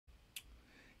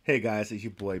Hey guys, it's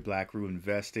your boy Blackrue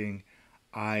Investing.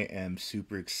 I am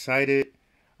super excited.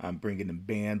 I'm bringing the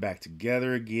band back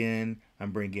together again. I'm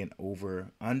bringing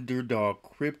over Underdog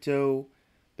Crypto,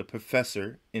 the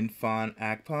professor Infan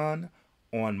Akpan,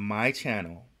 on my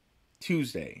channel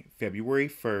Tuesday, February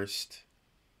 1st,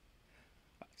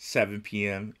 7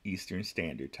 p.m. Eastern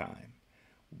Standard Time.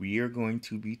 We are going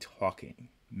to be talking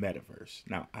metaverse.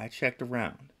 Now, I checked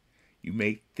around. You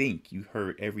may think you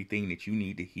heard everything that you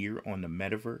need to hear on the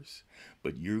metaverse,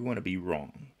 but you're going to be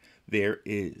wrong. There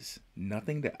is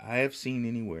nothing that I have seen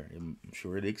anywhere. I'm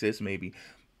sure it exists, maybe,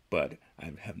 but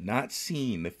I have not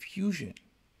seen the fusion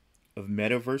of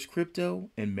metaverse crypto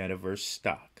and metaverse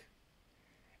stock.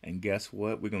 And guess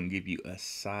what? We're going to give you a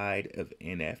side of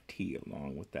NFT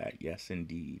along with that. Yes,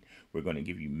 indeed. We're going to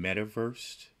give you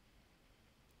metaverse,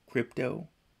 crypto,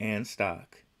 and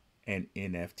stock and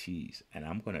NFTs. And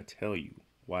I'm going to tell you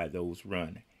why those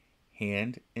run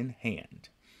hand in hand.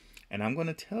 And I'm going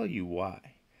to tell you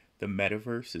why the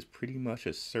metaverse is pretty much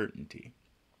a certainty.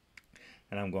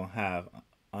 And I'm going to have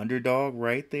Underdog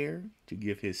right there to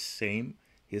give his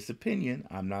opinion.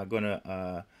 I'm not going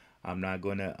to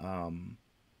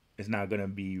it's not going to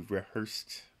be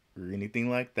rehearsed or anything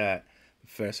like that. The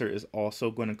professor is also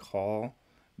going to call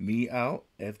me out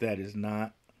if that is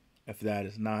not a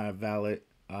valid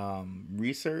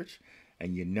research,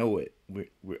 and you know it.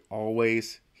 We're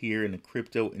always here in the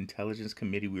Crypto Intelligence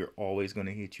Committee. We're always going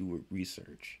to hit you with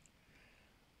research,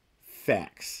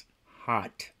 facts,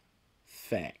 hot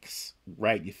facts,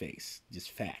 right in your face,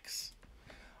 just facts.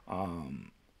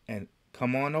 And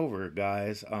come on over,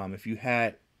 guys. If you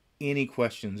had any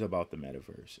questions about the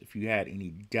metaverse, if you had any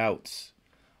doubts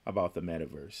about the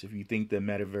metaverse, if you think the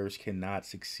metaverse cannot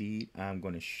succeed, I'm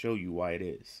going to show you why it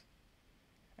is.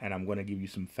 And I'm going to give you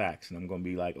some facts, and I'm going to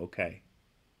be like, okay,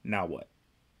 now what?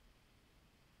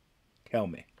 Tell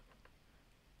me.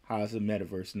 How's the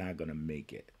metaverse not going to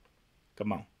make it?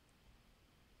 Come on.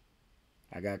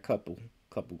 I got a couple.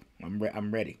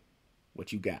 I'm ready.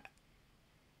 What you got?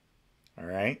 All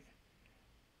right?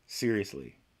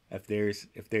 Seriously, if there's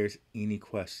any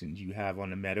questions you have on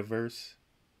the metaverse,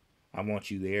 I want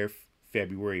you there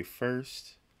February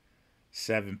 1st,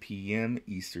 7 p.m.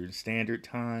 Eastern Standard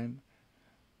Time.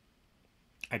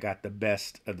 I got the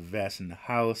best of the best in the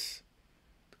house.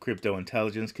 The Crypto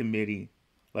Intelligence Committee.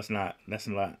 Let's not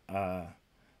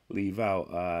leave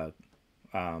out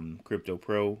Crypto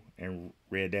Pro and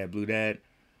Red Dad Blue Dad.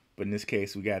 But in this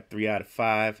case, we got 3 out of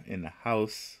 5 in the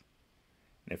house.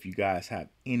 And if you guys have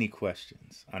any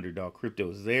questions, Underdog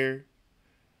Crypto is there.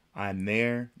 I'm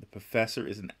there. The professor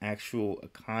is an actual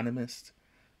economist,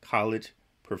 college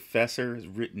professor, has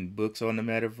written books on the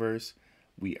metaverse.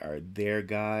 We are there,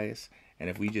 guys. And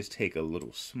if we just take a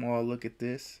little small look at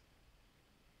this,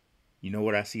 you know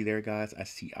what I see there, guys? I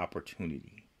see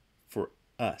opportunity for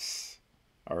us.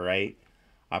 All right?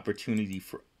 Opportunity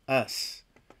for us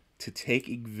to take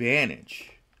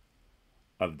advantage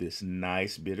of this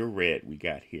nice bit of red we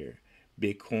got here.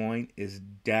 Bitcoin is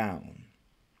down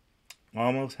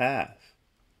almost half.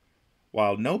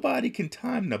 While nobody can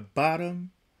time the bottom,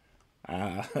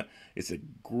 uh, it's a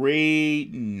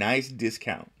great, nice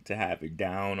discount to have it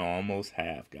down almost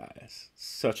half, guys.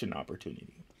 Such an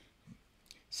opportunity.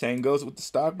 Same goes with the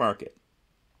stock market.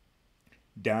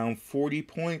 Down 40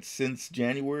 points since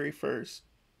January 1st.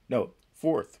 No,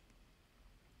 4th.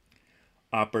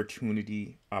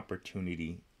 Opportunity,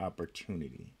 opportunity,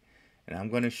 opportunity. And I'm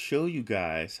going to show you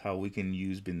guys how we can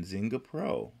use Benzinga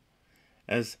Pro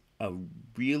as a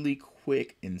really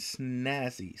quick and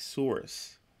snazzy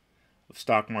source of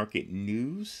stock market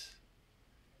news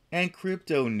and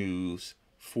crypto news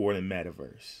for the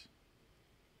metaverse.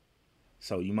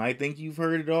 So you might think you've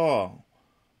heard it all,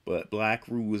 but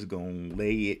Blackrue is going to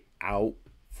lay it out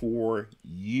for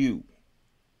you.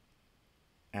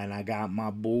 And I got my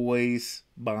boys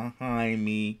behind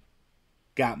me,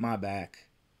 got my back.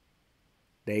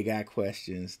 They got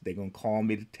questions. They're going to call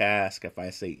me to task if I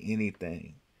say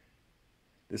anything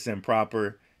that's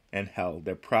improper, and hell,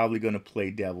 they're probably going to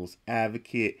play devil's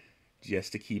advocate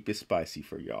just to keep it spicy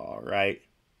for y'all, right?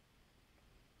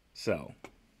 So,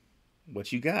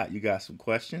 what you got? You got some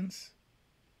questions?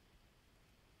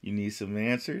 You need some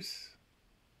answers?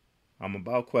 I'm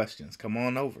about questions. Come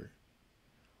on over.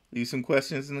 Leave some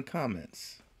questions in the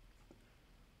comments.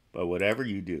 But whatever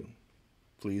you do,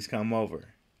 please come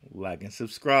over, like and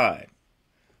subscribe.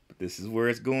 But this is where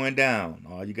it's going down.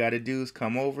 All you got to do is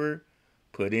come over,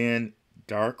 put in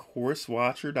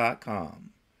darkhorsewatcher.com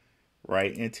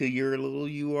right into your little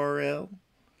URL.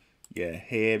 You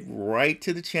head right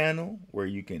to the channel where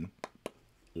you can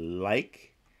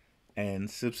like and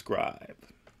subscribe.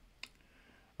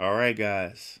 All right,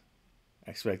 guys. I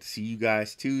expect to see you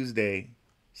guys Tuesday,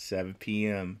 7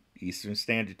 p.m. Eastern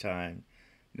Standard Time.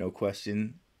 No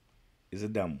question is a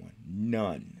dumb one.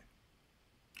 None.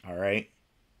 All right.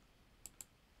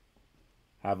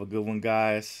 Have a good one,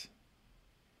 guys.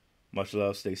 Much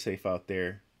love. Stay safe out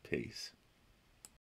there. Peace.